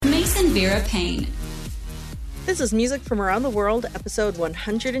Vera Paine. This is Music from Around the World, episode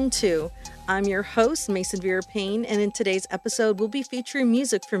 102. I'm your host, Mason Vera Paine, and in today's episode, we'll be featuring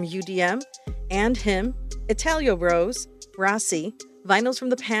music from UDM, and him, Italio Rose, Rossi, vinyls from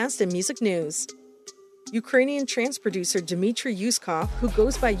the past, and music news. Ukrainian trance producer Dmitry Yuskov, who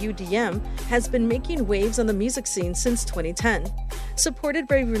goes by UDM, has been making waves on the music scene since 2010. Supported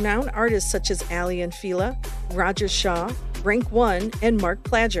by renowned artists such as Ali and Fila, Roger Shaw, Rank One, and Mark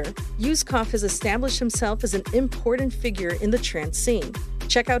Plager, Yuskov has established himself as an important figure in the trance scene.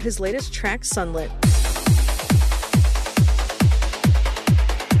 Check out his latest track, Sunlit.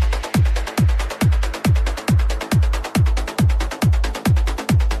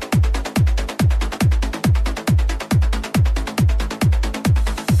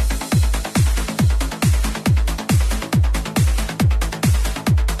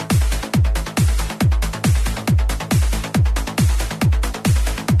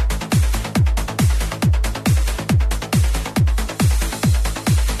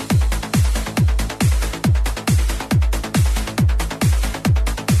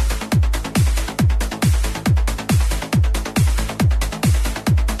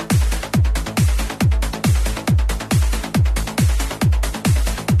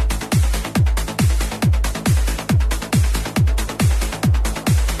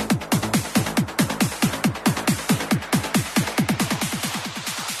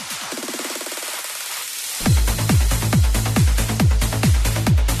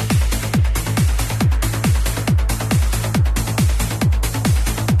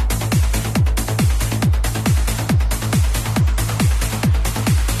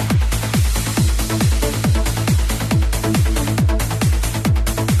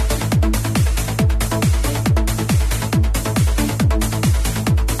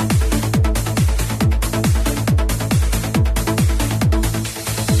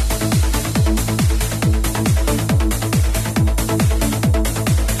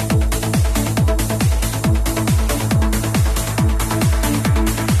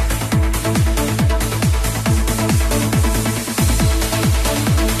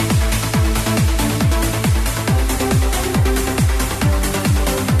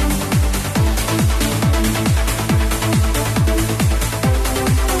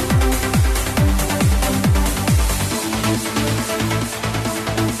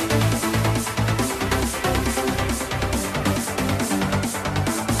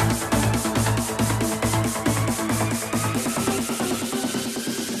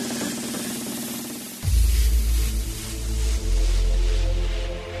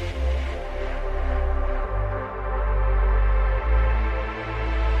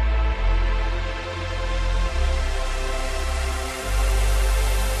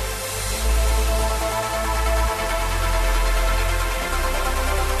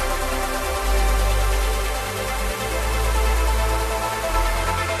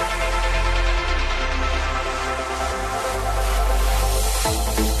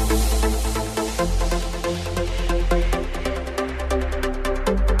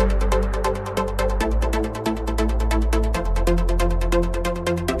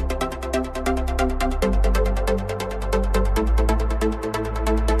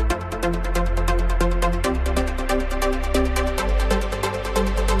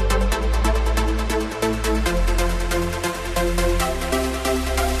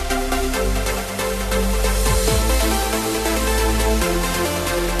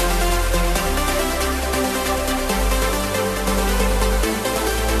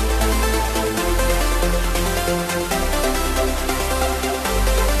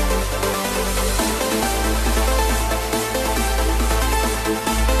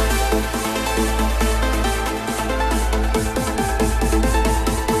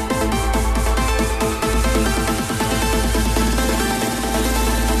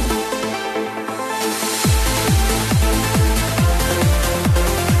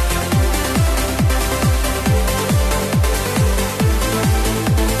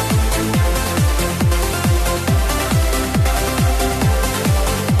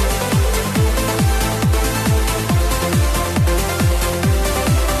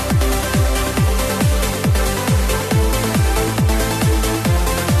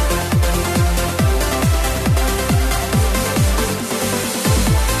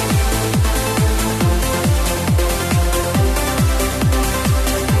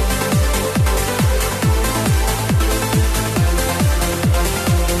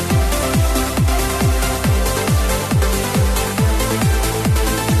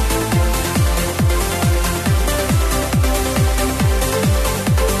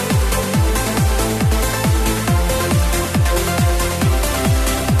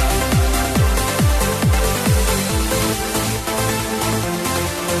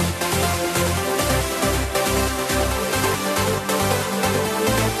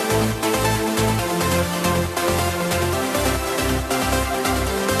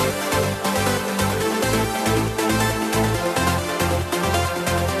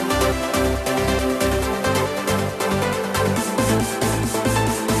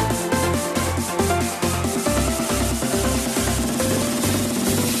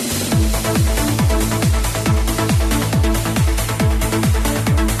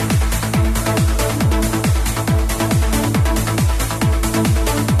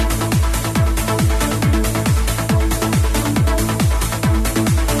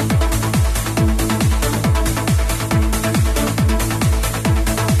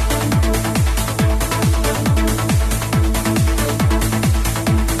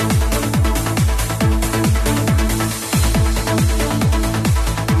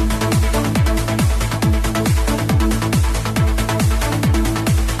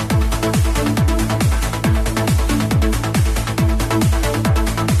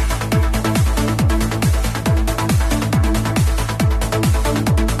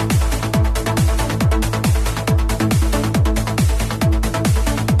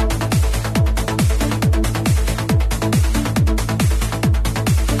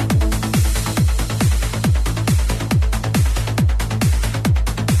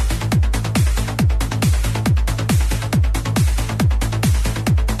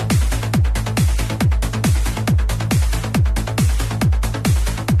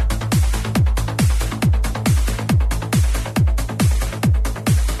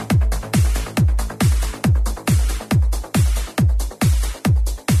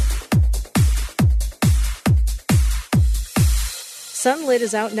 Sunlit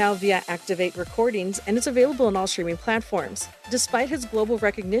is out now via Activate Recordings and is available on all streaming platforms. Despite his global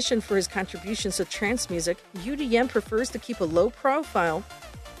recognition for his contributions to trance music, UDM prefers to keep a low profile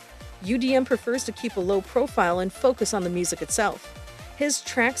and focus on the music itself. His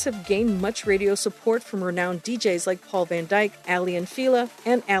tracks have gained much radio support from renowned DJs like Paul Van Dyke, Ali and Fila,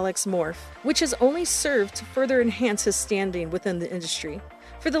 and Alex Morph, which has only served to further enhance his standing within the industry.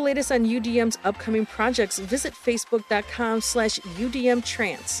 For the latest on UDM's upcoming projects, visit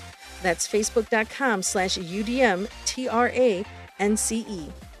facebook.com/UDMtrance. That's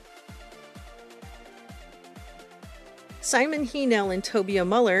facebook.com/UDMtrance. Simon Heenel and Tobias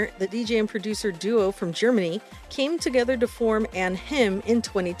Muller, the DJ and producer duo from Germany, came together to form An Hymn in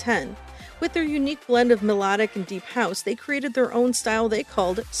 2010. With their unique blend of melodic and deep house, they created their own style they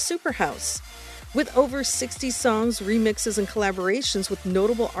called Super House. With over 60 songs, remixes, and collaborations with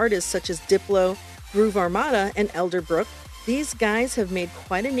notable artists such as Diplo, Groove Armada, and Elderbrook, these guys have made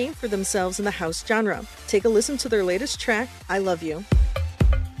quite a name for themselves in the house genre. Take a listen to their latest track, I Love You.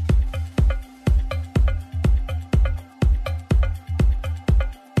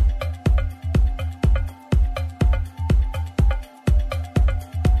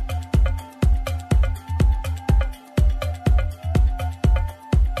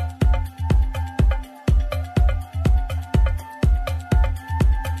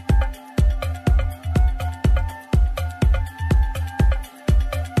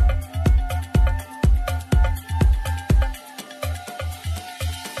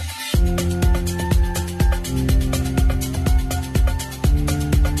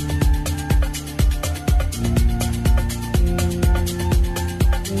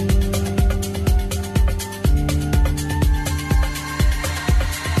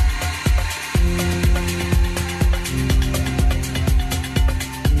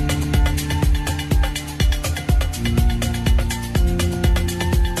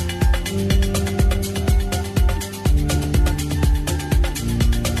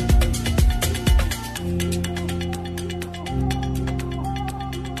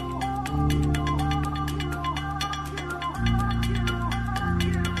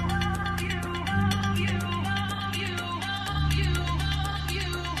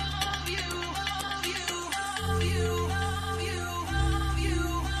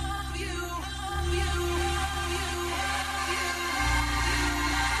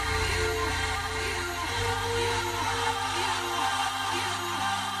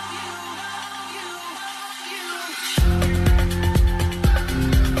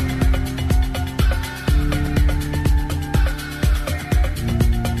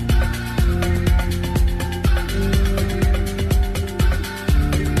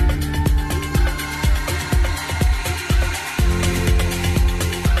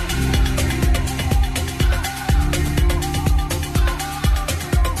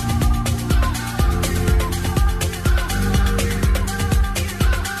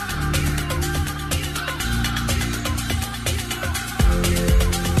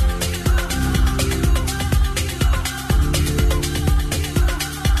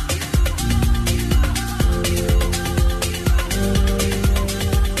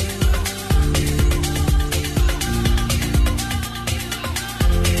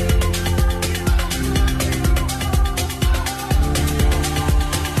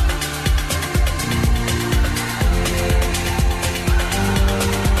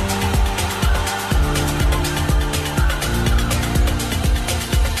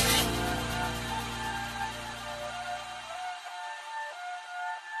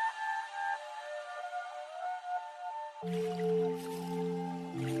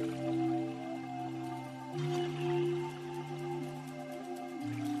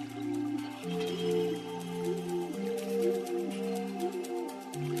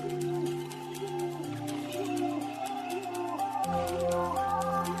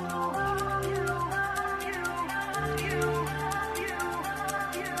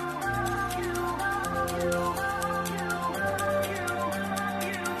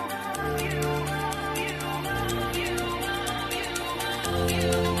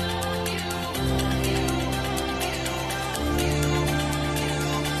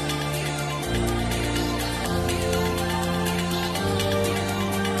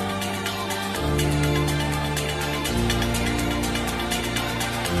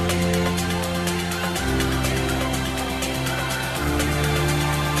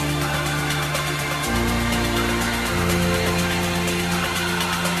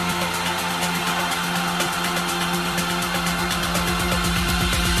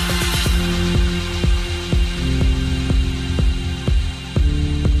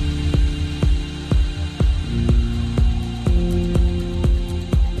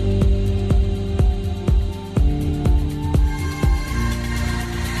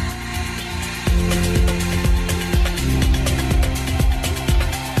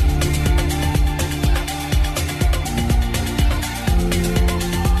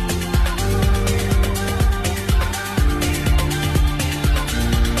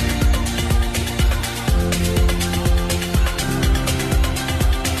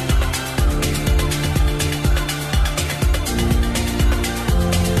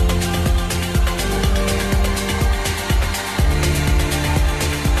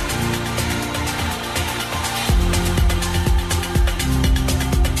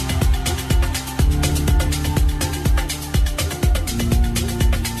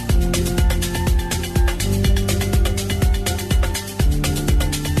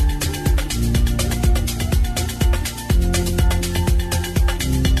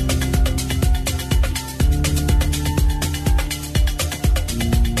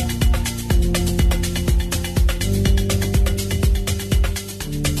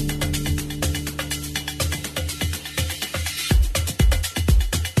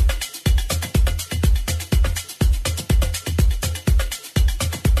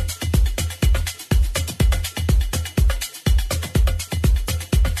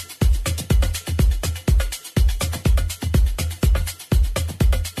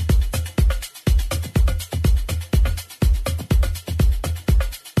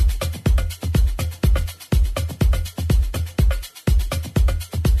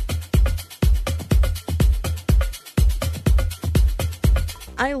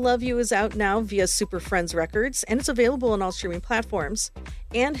 I Love You is out now via Super Friends Records, and it's available on all streaming platforms.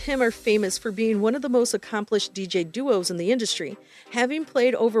 And Him are famous for being one of the most accomplished DJ duos in the industry, having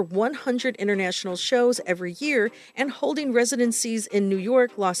played over 100 international shows every year and holding residencies in New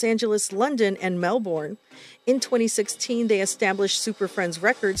York, Los Angeles, London, and Melbourne. In 2016, they established Super Friends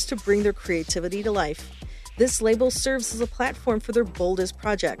Records to bring their creativity to life. This label serves as a platform for their boldest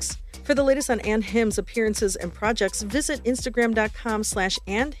projects. For the latest on And Him's appearances and projects, visit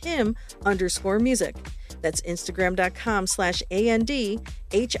Instagram.com/andhim_music. That's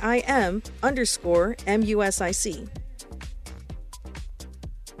Instagram.com/ANDHIM_music.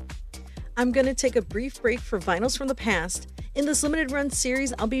 I'm going to take a brief break for vinyls from the past. In this limited run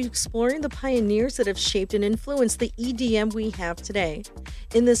series, I'll be exploring the pioneers that have shaped and influenced the EDM we have today.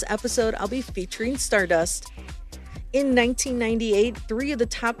 In this episode, I'll be featuring Stardust. In 1998, three of the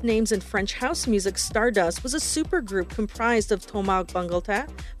top names in French house music, Stardust was a supergroup comprised of Thomas Bangalter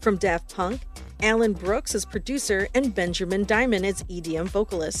from Daft Punk, Alan Brooks as producer, and Benjamin Diamond as EDM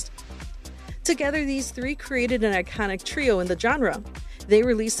vocalist. Together, these three created an iconic trio in the genre. They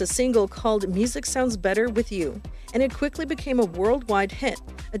released a single called Music Sounds Better With You, and it quickly became a worldwide hit,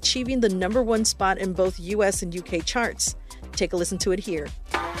 achieving the #1 spot in both US and UK charts. Take a listen to it here.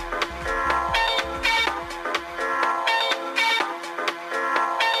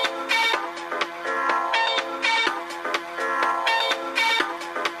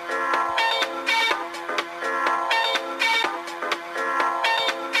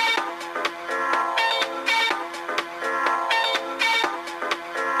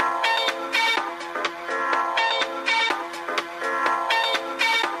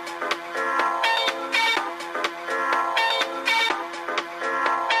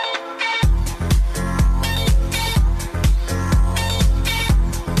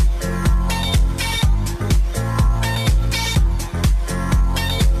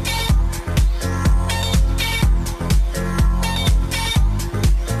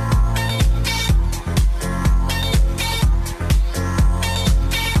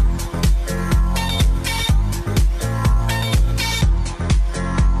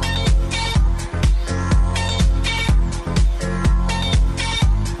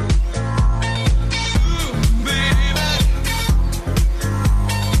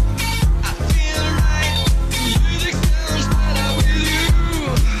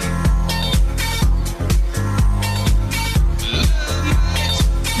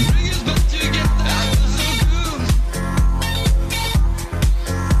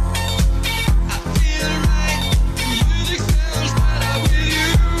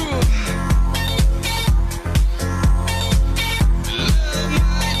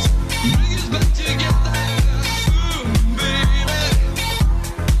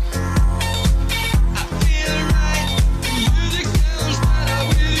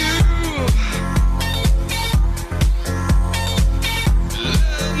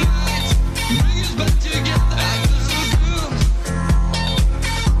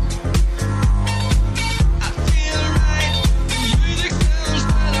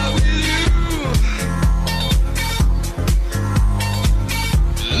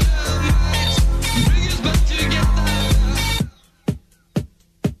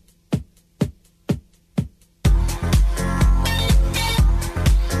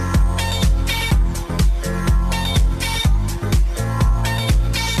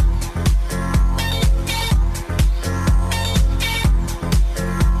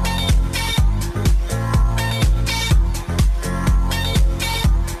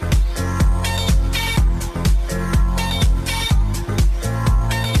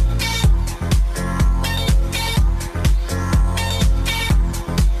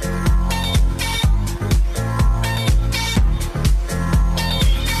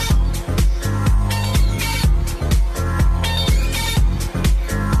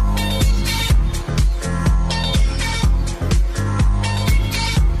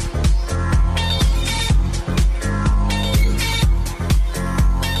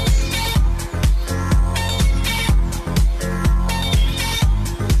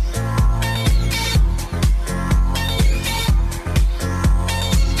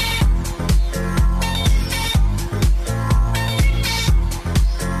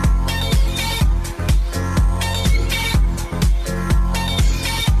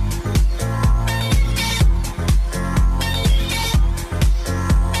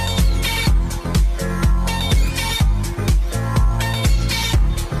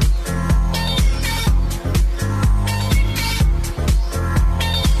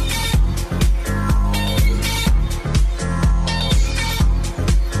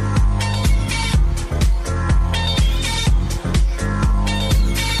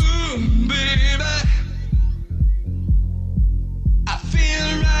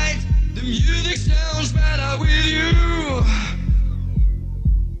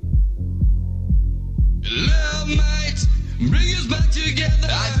 might bring us back together.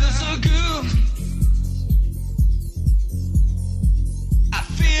 I feel so good. I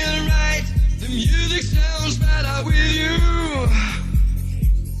feel right. The music sounds better with you.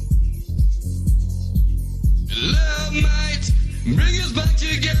 Love might bring us back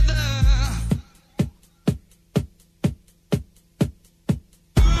together.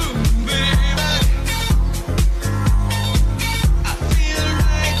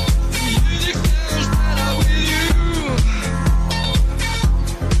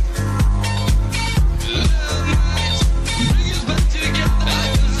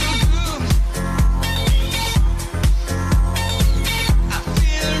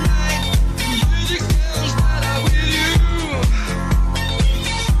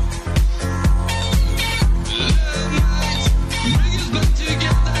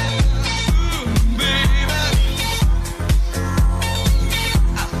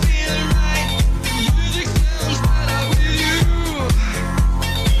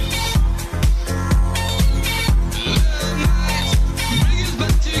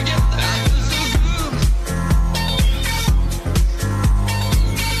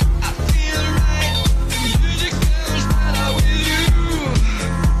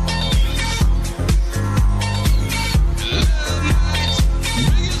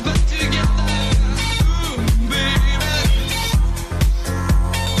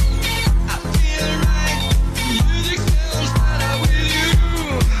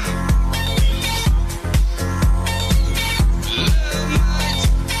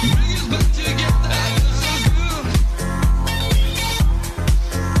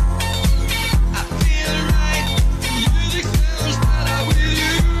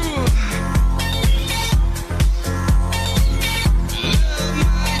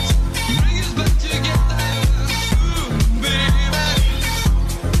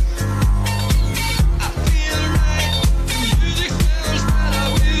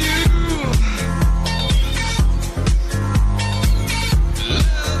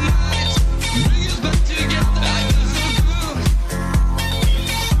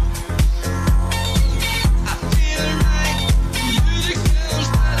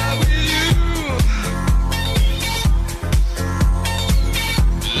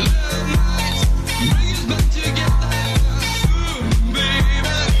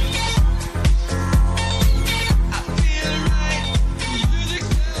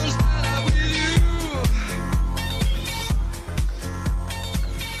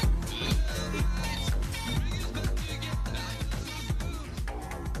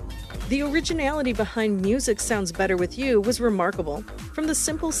 The originality behind Music Sounds Better With You was remarkable. From the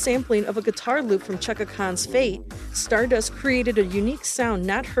simple sampling of a guitar loop from Chaka Khan's Fate, Stardust created a unique sound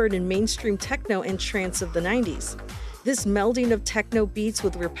not heard in mainstream techno and trance of the 90s. This melding of techno beats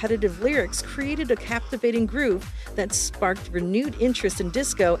with repetitive lyrics created a captivating groove that sparked renewed interest in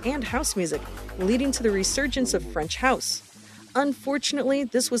disco and house music, leading to the resurgence of French house. Unfortunately,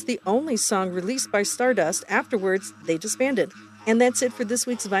 this was the only song released by Stardust. Afterwards, they disbanded. And that's it for this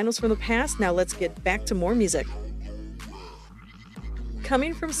week's Vinyls from the Past. Now let's get back to more music.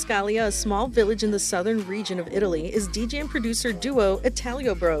 Coming from Scaglia, a small village in the southern region of Italy, is DJ and producer duo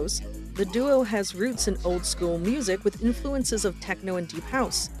Italio Bros. The duo has roots in old school music with influences of techno and deep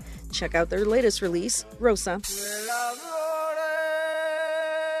house. Check out their latest release, Rosa.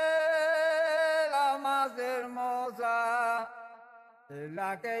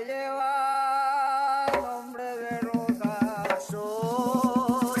 La que lleva nombre de rosa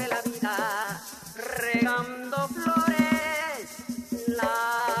sobre la vida, regando flores,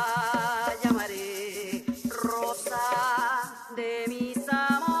 la llamaré rosa de mis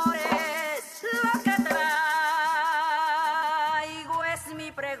amores. Lo que traigo es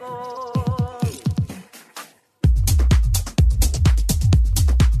mi pregón.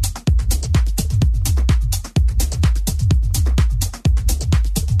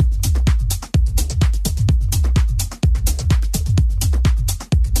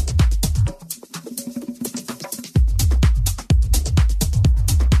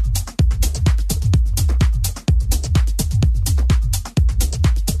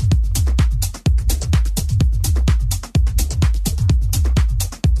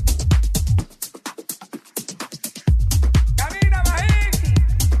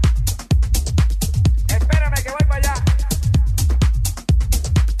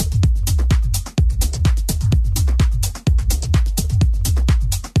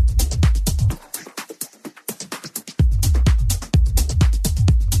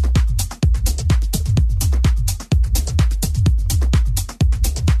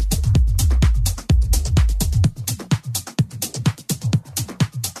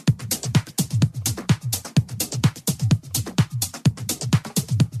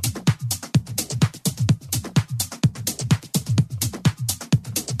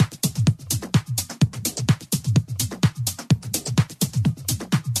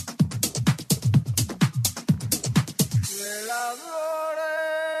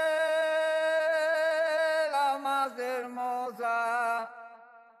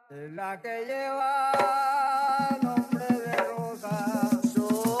 la que lleva nombre de rosa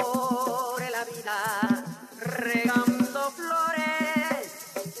sobre la vida, regando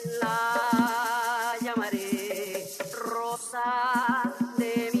flores, la llamaré rosa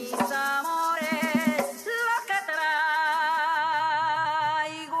de mis amores. Lo que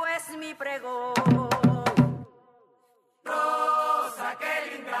traigo es mi pregón. Rosa,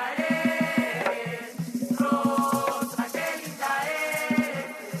 qué linda eres, rosa, qué linda eres.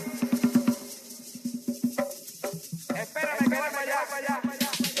 Espérame que voy para allá, para allá.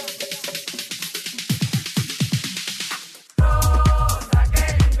 Rosa, qué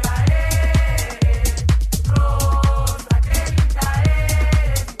linda eres, rosa, qué linda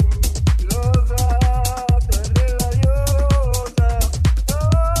eres. Rosa, tú eres la diosa,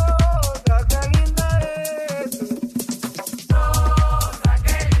 rosa, qué linda eres. Rosa,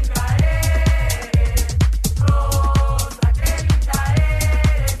 qué linda eres, rosa, qué linda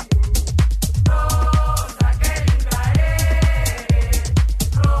eres. Rosa, qué linda eres,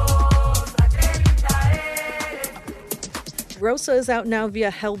 rosa, qué linda eres. Rosa is out now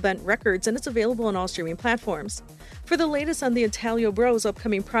via Hellbent Records and it's available on all streaming platforms. For the latest on the Italio Bros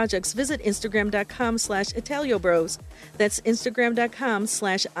upcoming projects, visit Instagram.com/ItalioBros. That's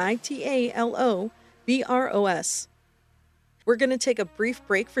Instagram.com/ITALOBROS. We're going to take a brief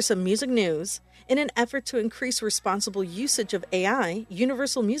break for some music news. In an effort to increase responsible usage of AI,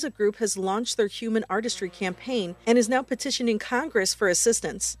 Universal Music Group has launched their Human Artistry campaign and is now petitioning Congress for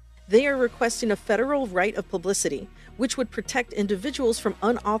assistance. They are requesting a federal right of publicity, which would protect individuals from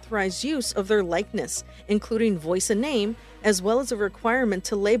unauthorized use of their likeness, including voice and name, as well as a requirement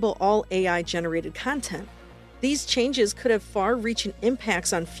to label all AI-generated content. These changes could have far-reaching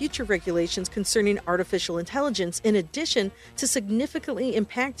impacts on future regulations concerning artificial intelligence, in addition to significantly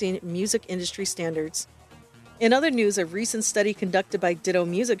impacting music industry standards. In other news, a recent study conducted by Ditto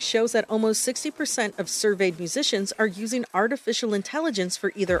Music shows that almost 60% of surveyed musicians are using artificial intelligence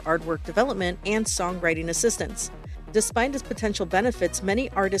for either artwork development and songwriting assistance. Despite its potential benefits, many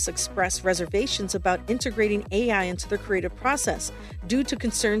artists express reservations about integrating AI into their creative process due to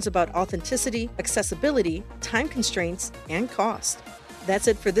concerns about authenticity, accessibility, time constraints, and cost. That's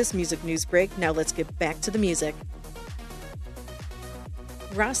it for this music news break. Now let's get back to the music.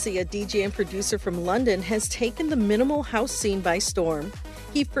 Rossi, a DJ and producer from London, has taken the minimal house scene by storm.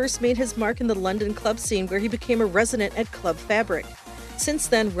 He first made his mark in the London club scene, where he became a resident at Club Fabric. Since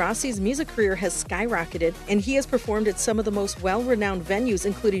then, Rossi's music career has skyrocketed, and he has performed at some of the most well-renowned venues,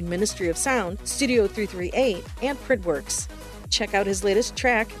 including Ministry of Sound, Studio 338, and Printworks. Check out his latest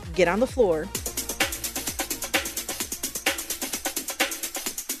track, Get on the Floor.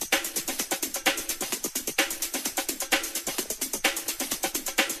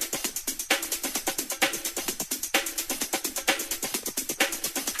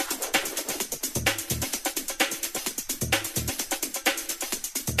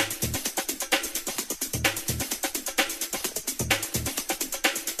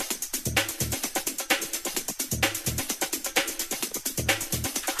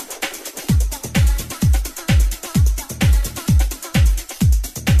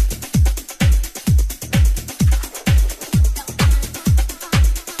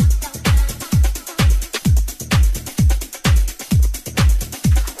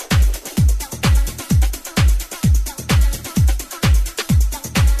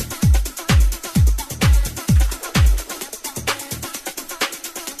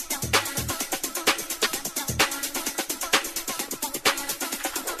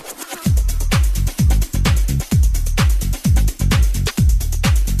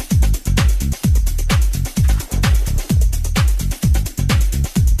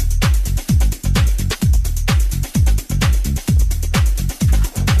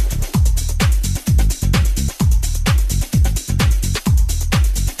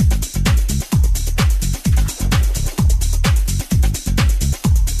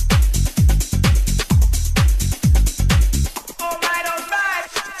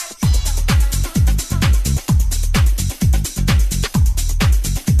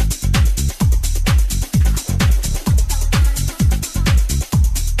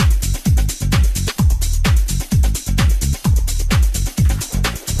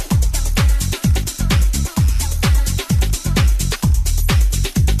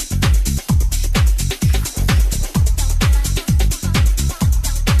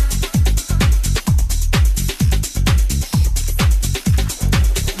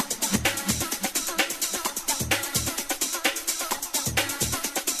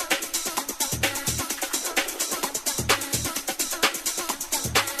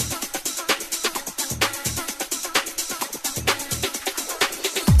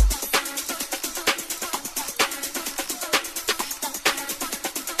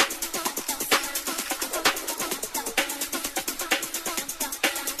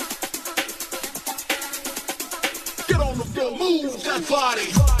 move that body.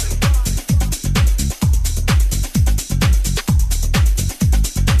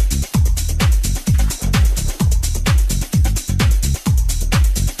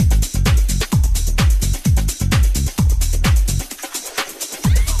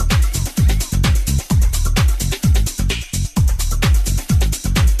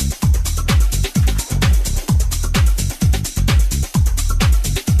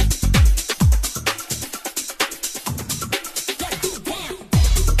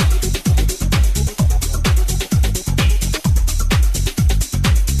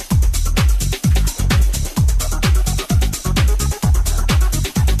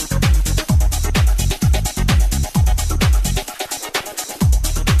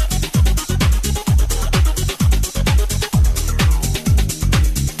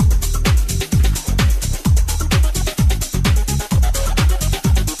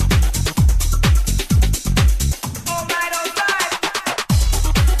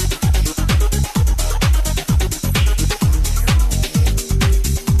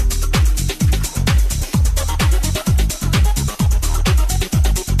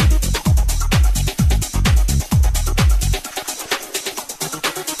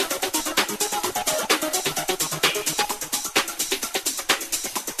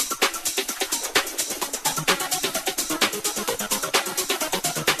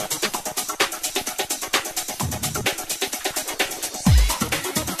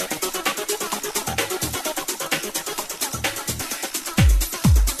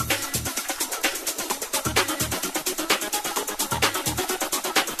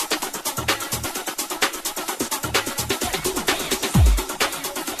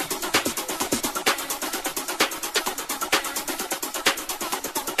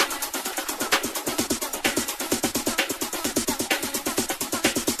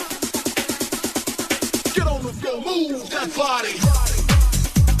 Move that body.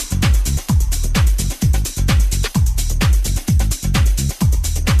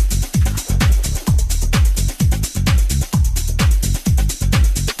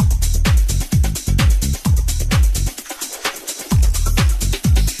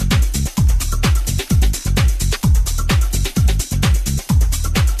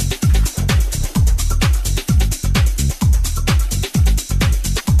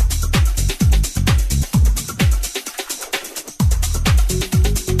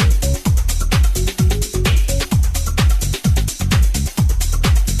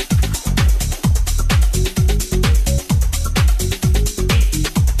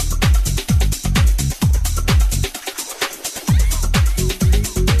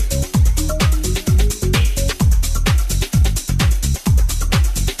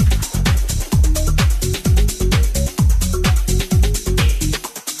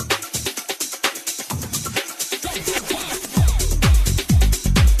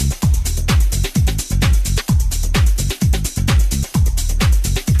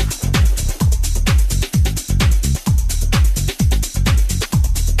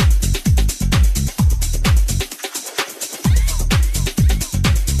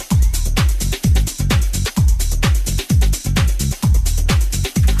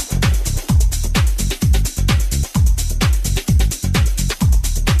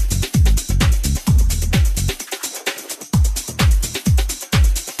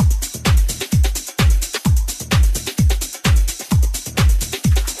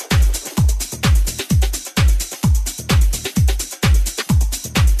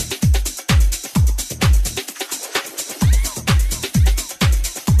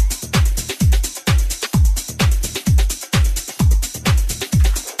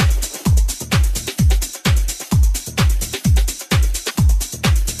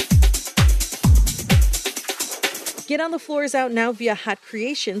 Get on the Floor is out now via Hot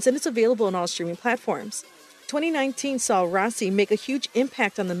Creations, and it's available on all streaming platforms. 2019 saw Rossi make a huge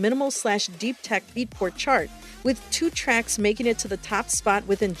impact on the minimal/deep tech beatport chart, with 2 tracks making it to the top spot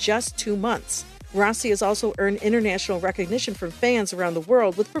within just 2 months. Rossi has also earned international recognition from fans around the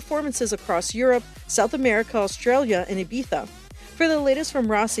world with performances across Europe, South America, Australia, and Ibiza. For the latest from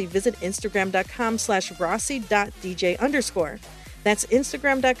Rossi, visit Instagram.com/Rossi.DJ_. That's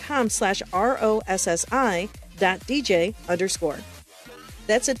Instagram.com/ROSSI.DJ_.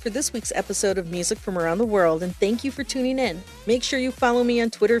 That's it for this week's episode of Music from Around the World, and thank you for tuning in. Make sure you follow me on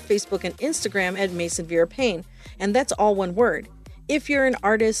Twitter, Facebook, and Instagram at Mason Vera Paine, and that's all one word. If you're an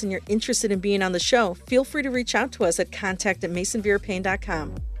artist and you're interested in being on the show, feel free to reach out to us at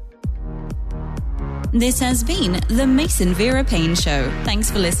contact@masonverapaine.com. This has been The Mason Vera Paine Show.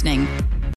 Thanks for listening.